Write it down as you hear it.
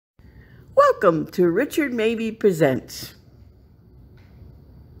Welcome to Richard Mabey Presents.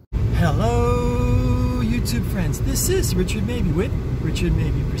 Hello, YouTube friends. This is Richard Mabey with Richard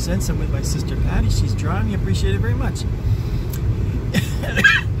Mabey Presents. I'm with my sister Patty. She's driving. I appreciate it very much.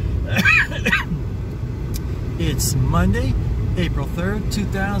 It's Monday, April 3rd,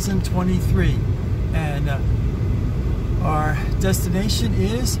 2023. And our destination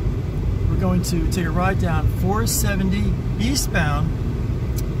is, we're going to take a ride down 470 eastbound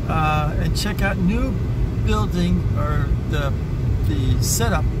and check out new building, or the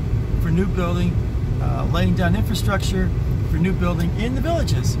setup for new building, laying down infrastructure for new building in the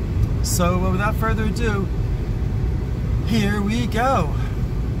villages. So without further ado, here we go.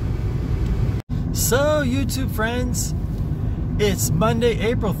 So YouTube friends, it's Monday,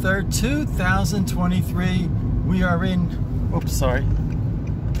 April 3rd, 2023. We are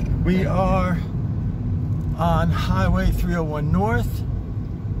we are on Highway 301 North,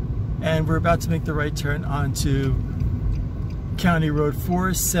 and we're about to make the right turn onto County Road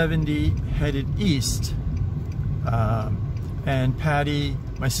 470 headed east. And Patty,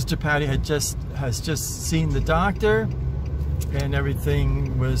 my sister Patty, has just seen the doctor, and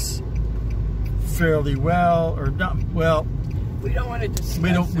everything was fairly well, or not well. We don't want to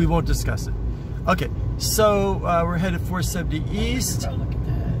discuss we won't discuss it. Okay, so we're headed 470 east. Oh, look at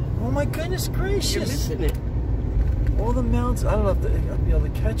that. Oh my goodness gracious! You're missing it. All the mountains. I don't know if I'll be able to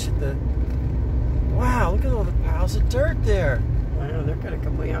catch it. Wow, look at all the piles of dirt there. I know, they're going to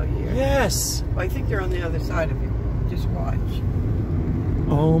come way out here. Yes. Well, I think they're on the other side of you. Just watch.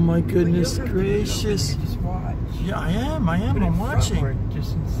 Oh my goodness gracious. Just watch. Yeah, I am. I'm watching. Frontward,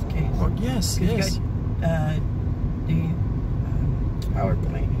 just in case. Oh, yes. You got the power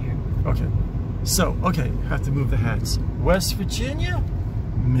plant here. Okay. So, okay, have to move the hats. West Virginia,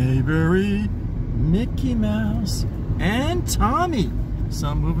 Mayberry, Mickey Mouse, and Tommy. So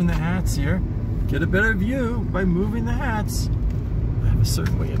I'm moving the hats here. Get a better view by moving the hats. I have a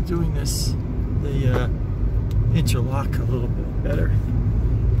certain way of doing this. They interlock a little bit better.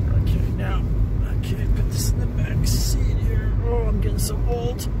 Okay, now, put this in the back seat here. Oh, I'm getting so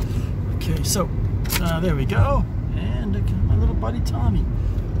old. Okay, so there we go. And my little buddy Tommy.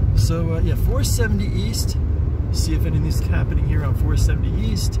 So yeah, 470 east. See if anything's happening here on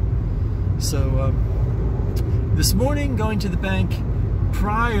 470 east. So this morning, going to the bank,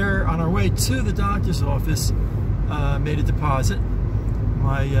 prior on our way to the doctor's office, made a deposit.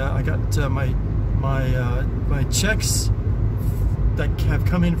 I got my checks that have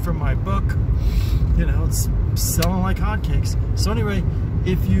come in from my book. You know, it's selling like hotcakes. So anyway,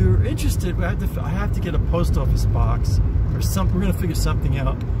 if you're interested, I have to get a post office box or something. We're gonna figure something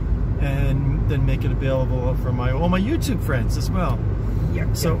out, and then make it available for all my YouTube friends as well.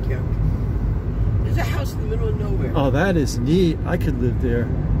 Yuck, so, yuck. There's a house in the middle of nowhere. Oh, that is neat. I could live there.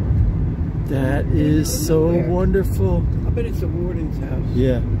 That is so wonderful. I bet it's the warden's house.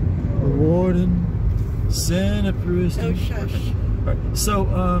 Yeah. The warden, Santa Cruz. Oh, shush. Right. So,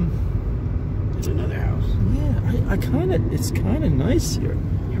 there's another house. Yeah, it's kind of nice here.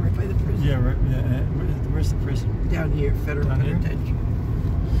 Yeah, right by the prison. Yeah, right. Yeah. Where's the prison? Down here, federal penitentiary.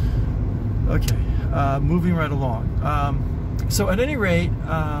 Okay, moving right along. So at any rate,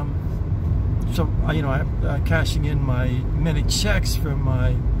 you know, I'm cashing in my many checks from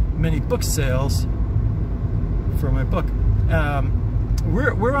my many book sales for my book. We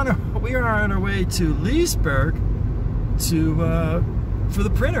are on our way to Leesburg for the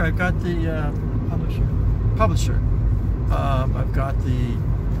printer. I've got the publisher. I've got the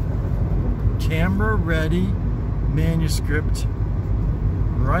camera ready manuscript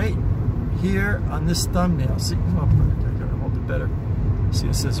right here on this thumbnail. See, I gotta hold it better. See,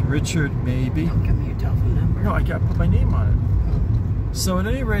 it says Richard Mabey. Don't give me your telephone number. No, I gotta put my name on it. So at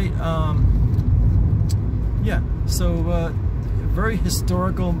any rate, yeah. So very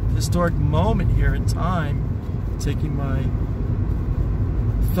historic moment here in time. Taking my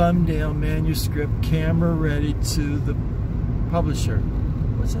thumbnail manuscript, camera ready, to the publisher.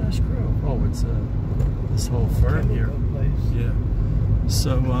 What's Ash Grove? Oh, it's this whole firm here. Place. Yeah.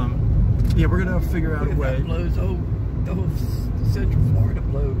 So yeah, we're gonna figure out a way. That blows. Oh, the whole Central Florida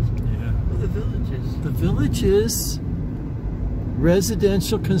blows. Yeah. Well, the villages. The villages.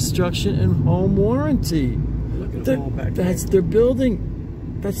 Residential construction and home warranty. Look at the wall back there. That's their building.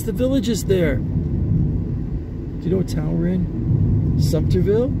 That's the villages there. Do you know what town we're in?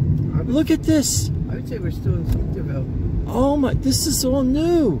 Sumterville? Look at this. I would say we're still in Sumterville. Oh my, this is all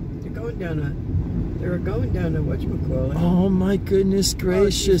new. They were going down to whatchamacallit. Oh my goodness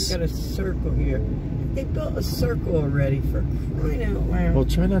gracious. Oh, got a circle here. They built a circle already, for crying out loud. Well,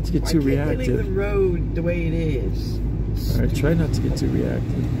 try not to get too reactive. Why can't they leave the road the way it is? All right, try not to get too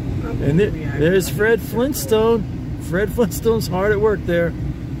reactive. I'm And reactive. there's Fred Flintstone. Fred Flintstone's hard at work there.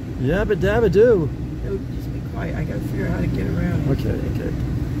 Yabba dabba do. No, just be quiet. I gotta figure out how to get around. Okay, okay.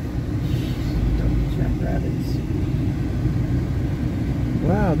 Don't jackrabbits.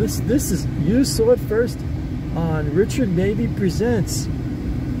 Wow, this is, you saw it first on Richard Mabey Presents.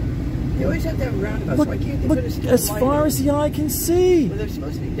 They always have to have roundabouts. Look, Why can't they look, put a still as light far on? as the eye can see. Well, they're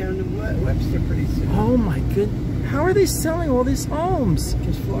supposed to be down to Webster pretty soon. Oh my goodness. How are they selling all these homes?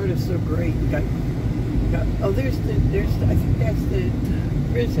 Because Florida's so great. You got, oh, there's the, I think that's the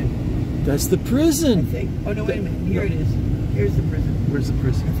prison. That's the I prison. think. Oh, no, wait a minute. Here it is. Here's the prison. Where's the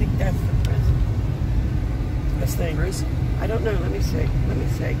prison? I think that's the prison. That's the prison. I don't know. Let me see. Let me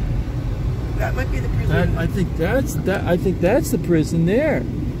see. That might be the prison. I think that's the prison there.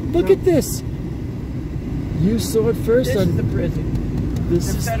 Look No. at this. You saw it first This on is the prison. this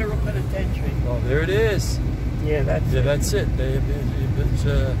The is federal penitentiary. Oh, there it is. Yeah, that's Yeah, it. that's it.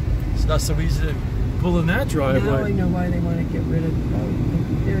 It's not so easy to pull in that driveway. Now I know why they want to get rid of.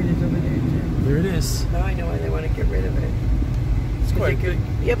 Oh, there it is over there too. There it is. Now I know why they want to get rid of it. It's quite They big.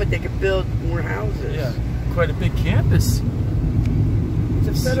 could, yeah, but they could build more houses. Yeah, quite a big campus. It's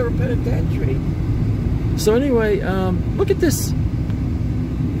a federal penitentiary. So anyway, look at this.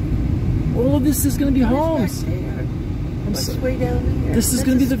 All of this is going to be homes. Back there. I'm It's sorry. way down there. This is That's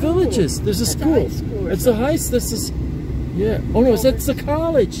going to a be the school. villages. There's a That's school. high school or It's the something. high. This is, yeah. Oh no, that's the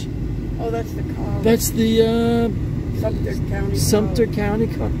college. Oh, that's the college. That's the Sumter County. Sumter County,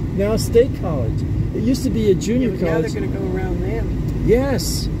 now State College. It used to be a junior Yeah, but now college. they're going to go around them,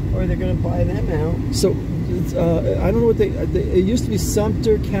 Yes. or they're going to buy them out. So it's, I don't know what they. It used to be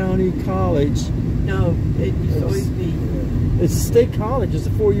Sumter County College. No, it used to always be. It's a state college. It's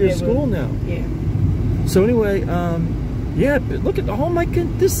a 4-year Yeah, school well, now. Yeah. So anyway, yeah. But look at, oh my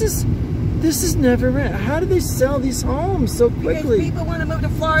God, this is never end. How do they sell these homes so Because quickly? people want to move to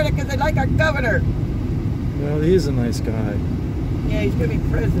Florida because they like our governor. Well, he is a nice guy. Yeah, he's going to be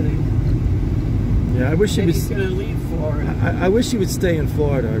president. Yeah, I wish he And was. he's going to leave Florida. I wish he would stay in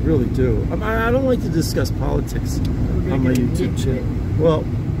Florida. I really do. I don't like to discuss politics on my YouTube channel. Well,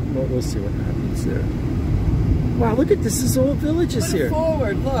 we'll see what happens there. Wow, look at this. This is all villages Put it here.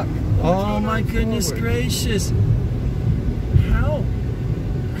 forward, look. Oh my goodness gracious.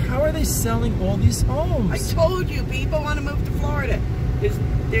 How are they selling all these homes? I told you, people want to move to Florida.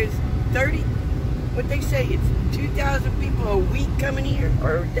 There's 30, what they say, it's 2,000 people a week coming here,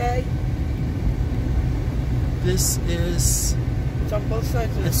 or a day. This is, It's on both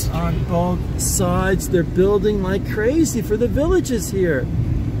sides of the it's street. on both sides. They're building like crazy for the villages here.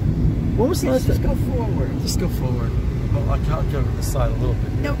 When was the Let's last just time? go forward. Just go forward. Well, I'll go to the side a little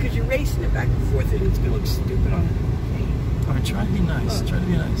bit. No, because you're racing it back and forth and it's going to look stupid on the All right, try to be nice. Try to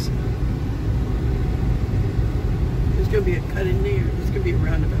be nice. There's going to be a cut in there. There's going to be a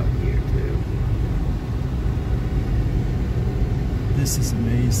roundabout here, too. This is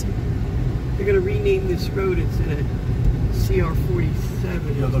amazing. They're going to rename this road. It's in a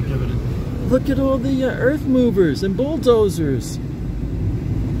CR47. Yeah, they'll give it a... Look at all the earth movers and bulldozers.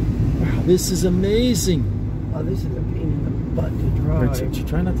 Wow, this is amazing. Oh, this is a pain in the butt to drive. Right,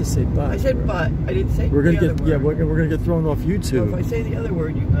 try not to say but. I said but. I didn't say We're gonna the get other word. we're gonna get thrown off So YouTube. if I say the other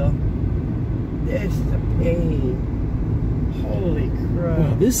word, you will. This is a pain. Holy crap.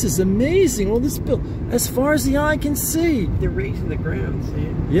 Wow, this is amazing. All this built as far as the eye can see. They're raising the ground, see?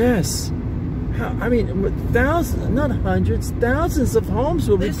 Yes. How, I mean, thousands, not hundreds, thousands of homes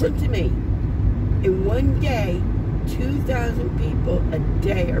will be Listen put. to me. In one day, 2,000 people a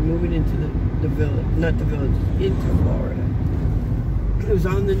day are moving into the village, not the village, into Florida. It was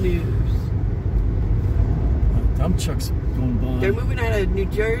on the news. Dump trucks going by. They're moving out of New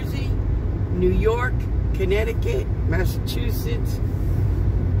Jersey, New York, Connecticut, Massachusetts,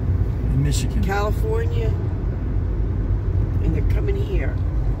 In Michigan. California, and they're coming here.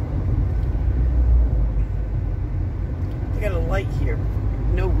 They got a light here.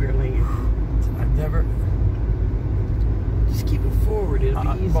 Nowhere lane. I've never. Just keep it forward. It'll be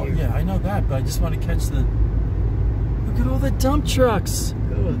easier. Well, yeah, I know that, but I just want to catch the. Look at all the dump trucks.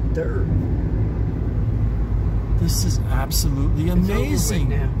 Go to the dirt. This is absolutely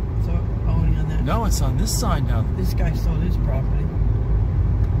amazing. It's over with now. It's only on that. No, it's on this side now. This guy sold his property.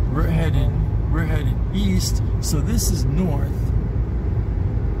 We're headed east, so this is north.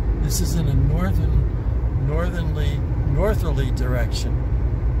 This is in a northerly direction.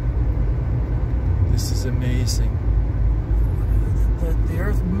 This is amazing. The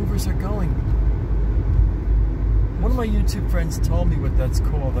earth movers are going. One of my YouTube friends told me what that's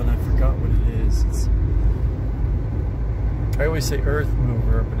called, and I forgot what it is. I always say earth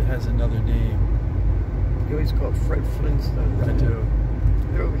mover, but it has another name. You always call it Fred Flintstone. I do.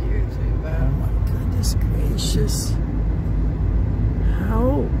 They're over here and say, Oh wow. my goodness gracious.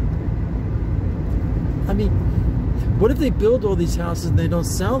 How? I mean, what if they build all these houses and they don't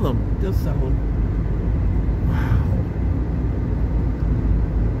sell them? They'll sell them. Wow.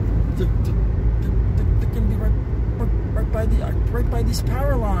 They're going to be right by these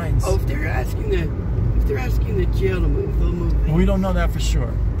power lines. Oh, if they're asking the jail to move, they'll move. Well, we don't know that for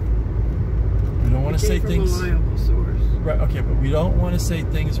sure. We don't want to say things. From a reliable source. Right. Okay, but we don't want to say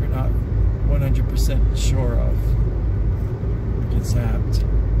things we're not 100% sure of. We get zapped.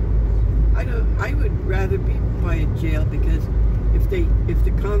 I would rather be by a jail because if the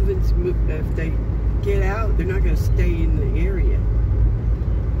convicts move, if they get out, they're not going to stay in the area.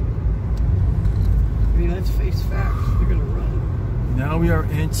 I mean, let's face facts. They're going to run. Now we are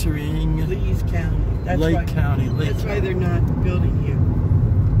entering Lee's County. Lake County. That's why they're not building here.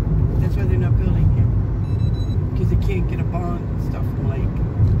 That's why they're not building here. Because they can't get a bond and stuff from Lake.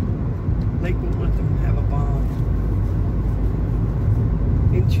 Lake won't let them have a bond.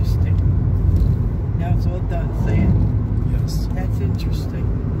 Interesting. Now it's all done. See it? Yes. That's interesting.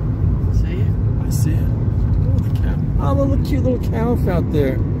 See it? I see it. Oh, the cow. Oh, look, a cute little cow out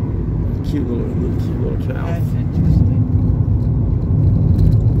there. Cute little cow. That's interesting.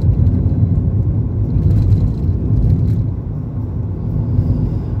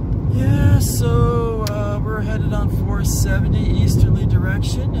 Yeah, so we're headed on 470 easterly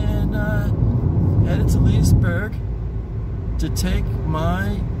direction and headed to Leesburg to take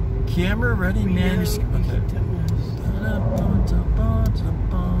my camera ready manuscript. Okay.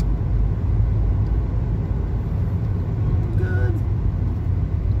 Good.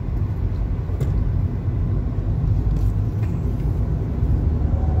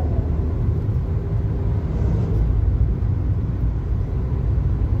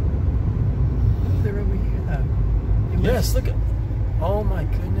 They're over here though. Yes, look at. Oh my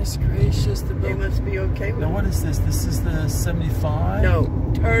goodness gracious! The They must be okay with Now it. what is this? This is the 75.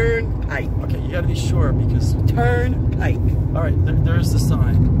 No, turnpike. Okay, you got to be sure because. Turnpike. All right, there's the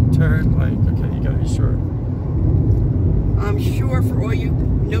sign. Turnpike. Okay, you got to be sure. I'm sure for all you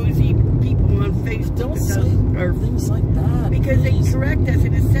nosy people on Facebook Don't that say or things like that. because please. they correct us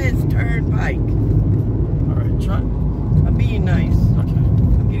and it says turnpike. All right, try. I'm being nice. Okay.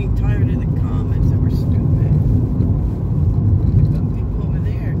 I'm getting tired of the comments that were stupid. There's some people over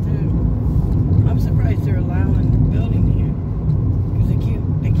there too. I'm surprised they're allowing building here because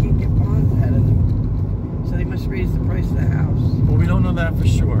they can't get bonds out of them. So they must raise the price of the house. Well, we don't know that for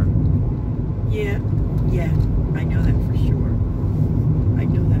sure. Yeah, I know that for sure. I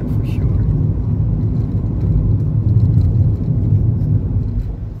know that for sure.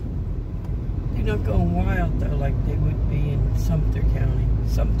 They're not going wild though, like they would be in Sumter County.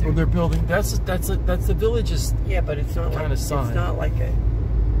 Sumter. Well, they're building. That's the village's. Yeah, but it's not kind like of sign. it's not like a.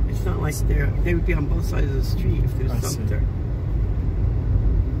 It's not like they would be on both sides of the street if there's I see. Sumter.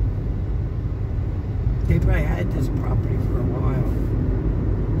 They probably had this property for a while.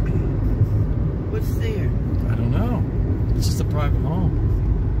 What's there? I don't know. It's just a private home.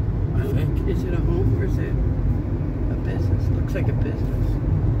 I think. Is it a home or is it a business? Looks like a business.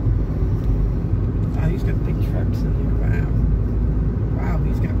 Oh, he's got big trucks in there. Wow. Wow,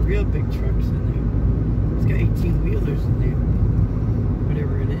 he's got real big trucks in there. He's got 18-wheelers in there.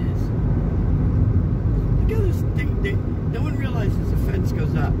 Whatever it is. Look at this thing. No one realizes the fence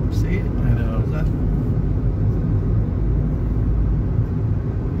goes up. See it? I know. It goes up.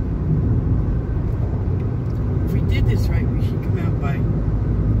 If we did this right, we should come out by,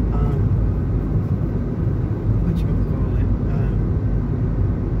 whatchamacallit,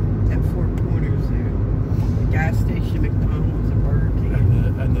 at Four Corners there. The gas station, McDonald's, a Burger King.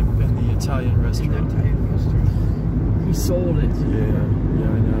 And the Italian And restaurant. the Italian restaurant. He sold it. Yeah,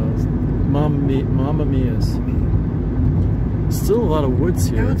 I know. Mamma Mia's. Still a lot of woods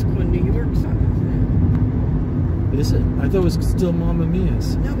here. Now it's called New York something, isn't Is it? I thought it was still Mamma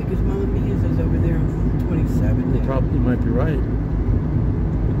Mia's. it? No, because Mamma Mia's is over there on 27 there. You might be right.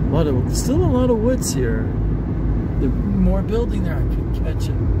 Still a lot of woods here. There's more building there. I couldn't catch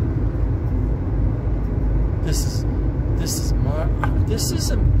it. This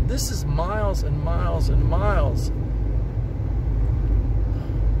is miles and miles and miles.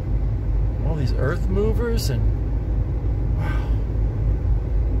 All these earth movers and wow.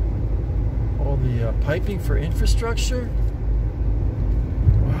 All the piping for infrastructure.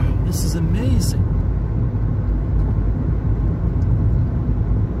 Wow, this is amazing.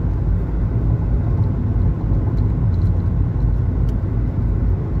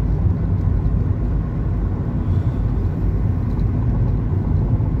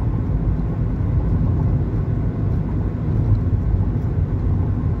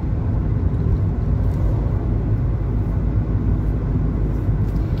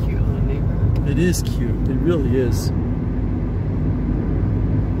 It is cute. It really is.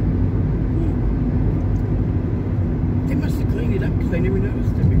 They must have cleaned it up because I never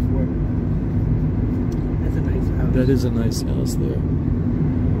noticed it before. That's a nice house. That is a nice house there.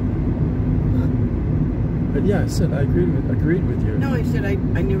 But yeah, I said I agreed with you. No, I said I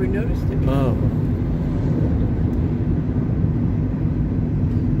never noticed it before. Oh.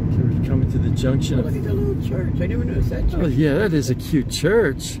 Okay, we're coming to the junction Look at the little church. I never noticed that church. Oh yeah, that is a cute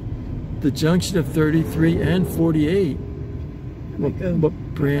church. The junction of 33 and 48. I might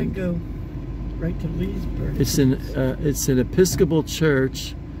go right to Leesburg. It's an Episcopal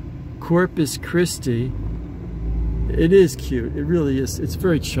church, Corpus Christi. It is cute. It really is. It's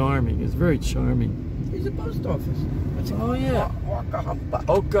very charming. It's very charming. There's a post office. What's it Oh yeah.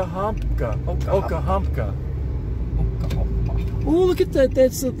 Okahumpka. Okahumpka. Oh, look at that.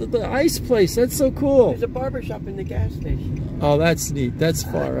 That's the ice place. That's so cool. There's a barber shop in the gas station. Oh, that's neat. That's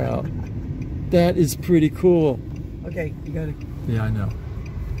far out. That is pretty cool. Okay, you gotta. Yeah, I know.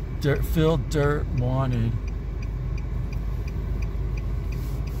 Filled dirt wanted.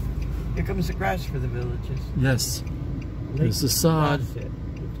 Here comes the grass for the villages. Yes. There's the sod. That's it.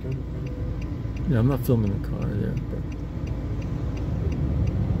 Let's go. Yeah, I'm not filming the car there, but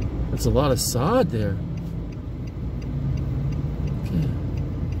that's a lot of sod there. Okay.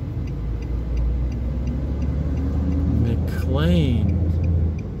 McLean.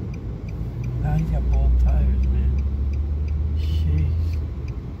 Now he's got bald tires, man. Jeez.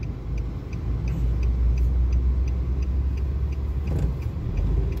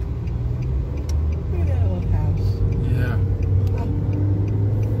 Look at that old house. Yeah.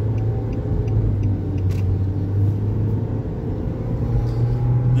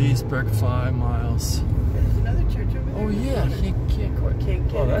 Leesburg, 5 miles. There's another church over there. Oh yeah, can't quite. Can't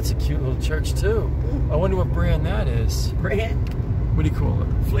get Oh, it. that's a cute little church too. I wonder what brand that is. Brand. What do you call it?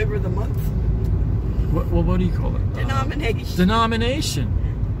 Flavor of the month. What do you call it? Denomination. Denomination.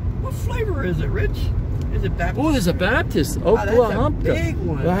 What flavor is it, Rich? Is it Baptist? Oh, there's a Baptist. Wow, that's a Oklahoma. big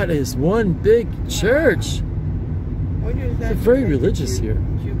one. That is one big church. I wonder if They're that's very like the religious here.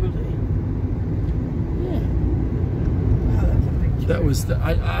 Jubilee. Yeah. Wow, that's a big church. That was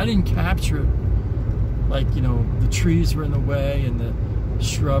I didn't capture it. Like, you know, the trees were in the way and the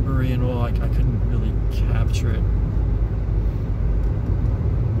shrubbery and all. I couldn't really capture it.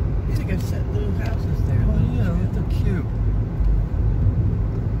 They got set little houses there. Oh yeah, they're cute.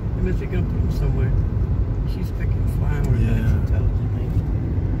 I mean, they're gonna put them somewhere. She's picking flowers. Yeah. That's intelligently.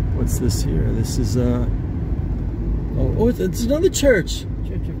 What's this here? This is oh, it's another church.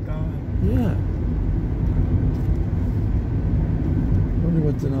 Church of God. Yeah. Wonder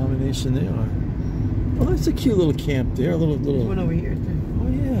what denomination they are. Oh, that's a cute little camp there. There's one Little. over here too. Oh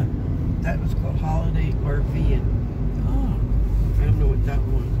yeah. That was called Holiday RV, and Oh. I don't know what that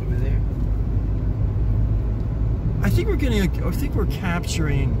one was over there. I think we're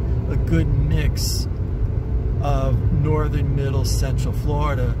capturing a good mix of northern, middle, central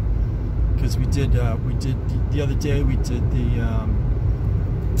Florida, because we did the other day we did the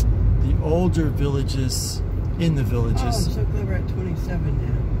older villages in the Oh, I'm villages. so glad we're at 27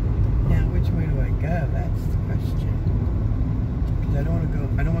 now. Now, which way do I go? That's the question. Because I don't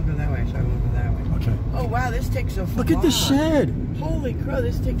want to go that way, so I want to go that way. Okay. Oh wow, this takes off. Look at the shed. Holy crow,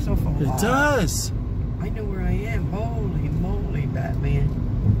 this takes off a lot. It does. I know where I am. Holy moly, Batman.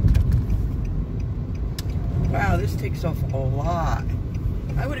 Wow, this takes off a lot.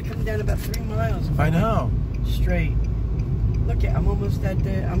 I would have come down about 3 miles. If I know. went straight. Look at, I'm almost at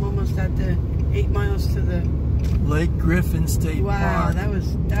the 8 miles to the. Lake Griffin State Wow, Park.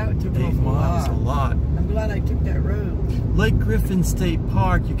 that took 8 off miles, a a lot. I'm glad I took that road. Lake Griffin State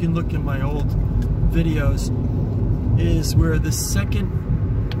Park, you can look in my old videos, is where the second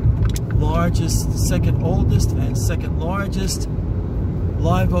oldest and second largest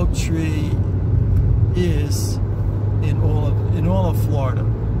live oak tree is in all of Florida.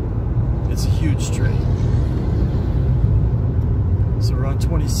 It's a huge tree. So we're on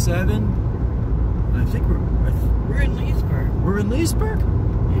 27. And I think We're in Leesburg. we're in Leesburg?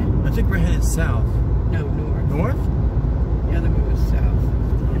 Yeah. I think we're headed south. No, north. North? The other one was south.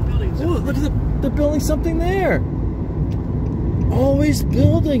 They're building Oh, look at they're building something there. Always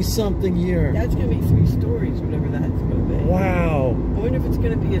building something here. That's going to be 3 stories, whatever that's going to be. Wow. I wonder if it's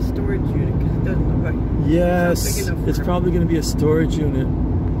going to be a storage unit, because it doesn't look like. Yes, It's not big enough it's for- probably going to be a storage unit.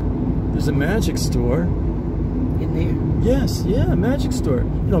 There's a magic store. In there. Yes, yeah, a magic store.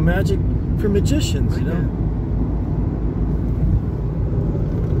 You know, magic for magicians, you know.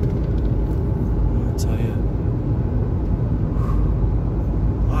 I'll tell you.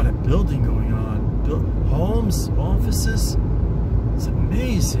 A lot of building going on. Homes, offices. It's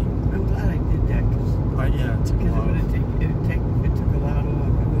amazing. I'm glad I did that because Yeah, it took a it while. would have it took a lot off.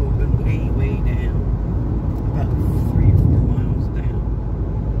 It would have been way, way down. About 3 or 4 miles down.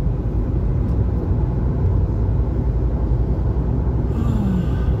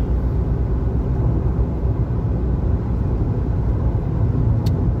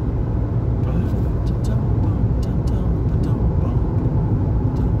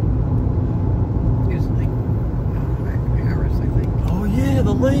 It's like Harris, I think. Oh yeah,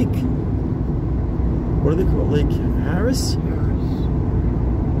 the lake. What do they call it? Lake Harris? Harris.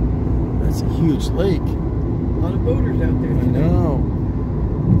 That's a huge lake. A lot of boaters out there I today. know.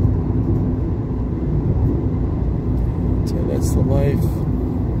 So that's the life.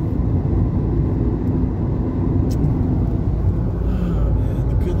 Oh man,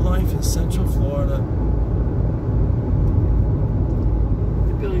 the good life in Central Florida.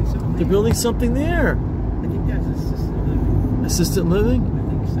 They're building something. They're building something there. I think that's assisted living. Assisted living? I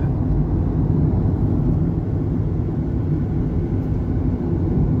think so.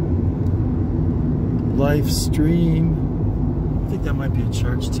 Life Stream. I think that might be a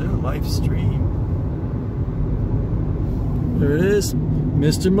church too. Life Stream. There it is.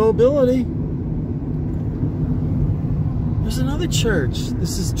 Mr. Mobility. There's another church.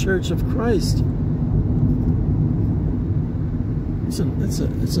 This is Church of Christ. That's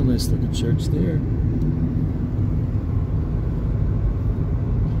a nice looking church there.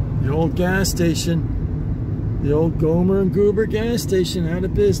 The old gas station. The old Gomer and Goober gas station out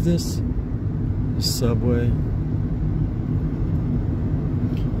of business. The Subway.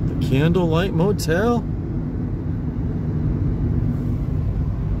 The Candlelight Motel.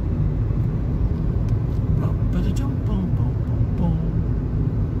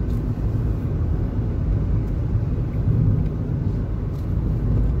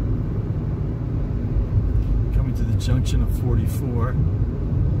 Coming to the junction of 44.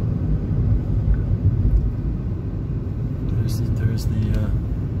 There's the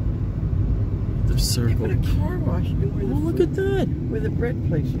circle. They put a car wash where the Look at that. Where the bread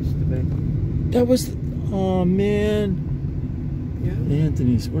place used to be. That was, oh man. Yeah.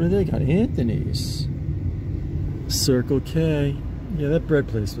 Anthony's. What do they got? Anthony's. Circle K. Yeah, that bread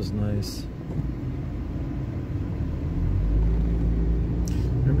place was nice.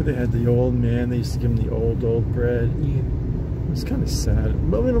 Remember they had the old man, they used to give him the old bread? Yeah. It was kind of sad.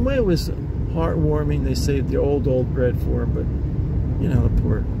 But in a way it was heartwarming. They saved the old bread for him, but you know, the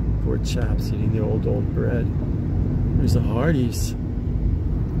poor chaps eating the old bread. There's the Hardee's.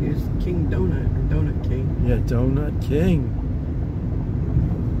 Here's King Donut, or Donut King. Yeah, Donut King.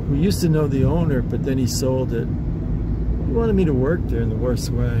 We used to know the owner, but then he sold it. He wanted me to work there in the worst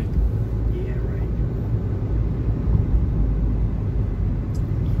way. Yeah,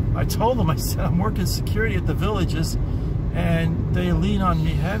 right. I told them, I said, I'm working security at the Villages, and they lean on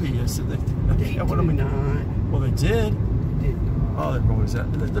me heavy. I said, They what am I not. Well, they did. Did not. Oh, they're always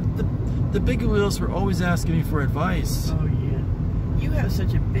the big wheels were always asking me for advice. Oh, yeah. You have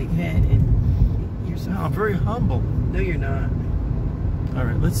such a big head, and you're so... No, I'm very humble. No, you're not. All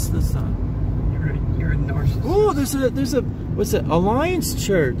right, let's not. You're a narcissist. Oh, there's a what's that? Alliance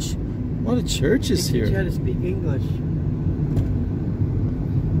Church. A lot of churches They teach you how here. to speak English.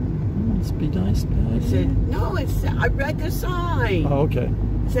 Must be nice, man. It said, no, I read the sign. Oh, okay.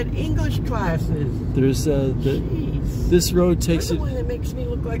 It said English classes. There's Jeez. this road takes You're the you. one that makes me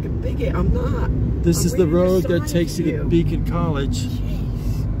look like a bigot. I'm not. This I'm is the reading road that sign takes to you to Beacon College.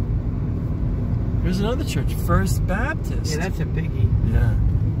 Jeez. There's another church, First Baptist. Yeah, that's a biggie. Yeah.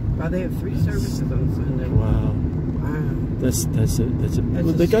 Wow, they have 3 services on Sunday. Wow. Wow. That's a That's well,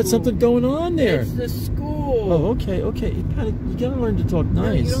 a they got school. something going on there. It's the school. Oh, okay. You gotta learn to talk No,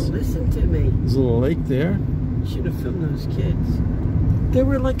 nice. you don't listen to me. There's a little lake there. You should have filmed those kids. They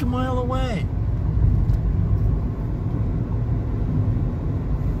were like a mile away.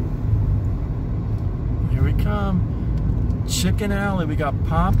 Here we come. Chicken Alley. We got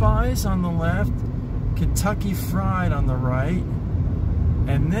Popeyes on the left, Kentucky Fried on the right,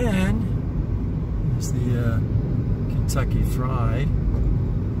 and then there's the Kentucky Fried,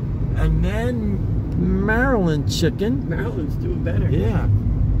 and then Maryland chicken. Maryland's doing better. Yeah.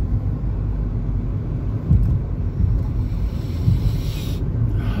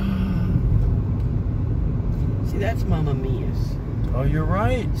 See, that's Mamma Mia's. Oh, you're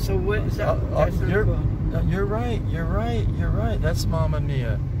right. So what is that? That's not you're, cool. you're right. You're right. You're right. That's Mamma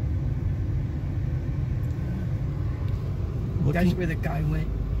Mia. That's where the guy went,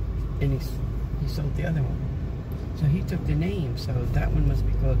 and he sold the other one. So he took the name. So that one must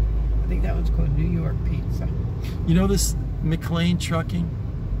be called. I think that one's called New York Pizza. You know this McLean Trucking?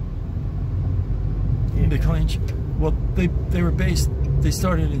 Yeah. McLean. Well, they were based They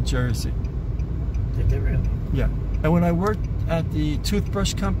started in Jersey. Did they really? Yeah. And when I worked at the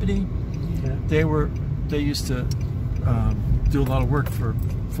toothbrush company, Yeah. they used to do a lot of work for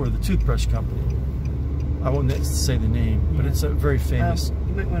the toothbrush company. I won't say the name, but it's a very famous.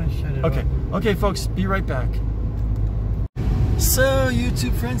 You might want to shut it Okay. off. Okay, folks, be right back. So,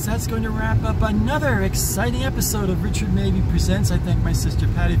 YouTube friends, that's going to wrap up another exciting episode of Richard Mabey Presents. I thank my sister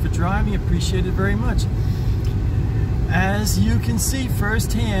Patty for driving. Appreciate it very much. As you can see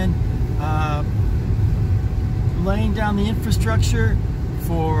firsthand, laying down the infrastructure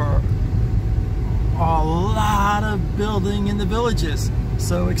for a lot of building in the villages.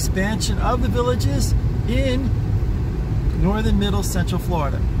 So expansion of the villages in northern, middle, central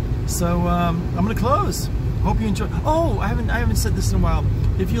Florida. So I'm going to close. Hope you enjoy. Oh, I haven't said this in a while.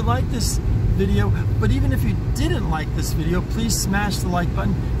 If you like this video, but even if you didn't like this video, please smash the like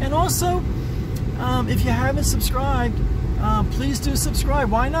button. And also, if you haven't subscribed, please do subscribe.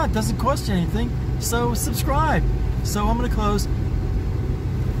 Why not? Doesn't cost you anything. So subscribe. So I'm going to close.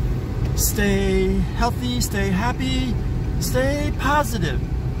 Stay healthy, stay happy, stay positive.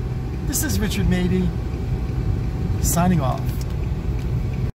 This is Richard Mabey, signing off.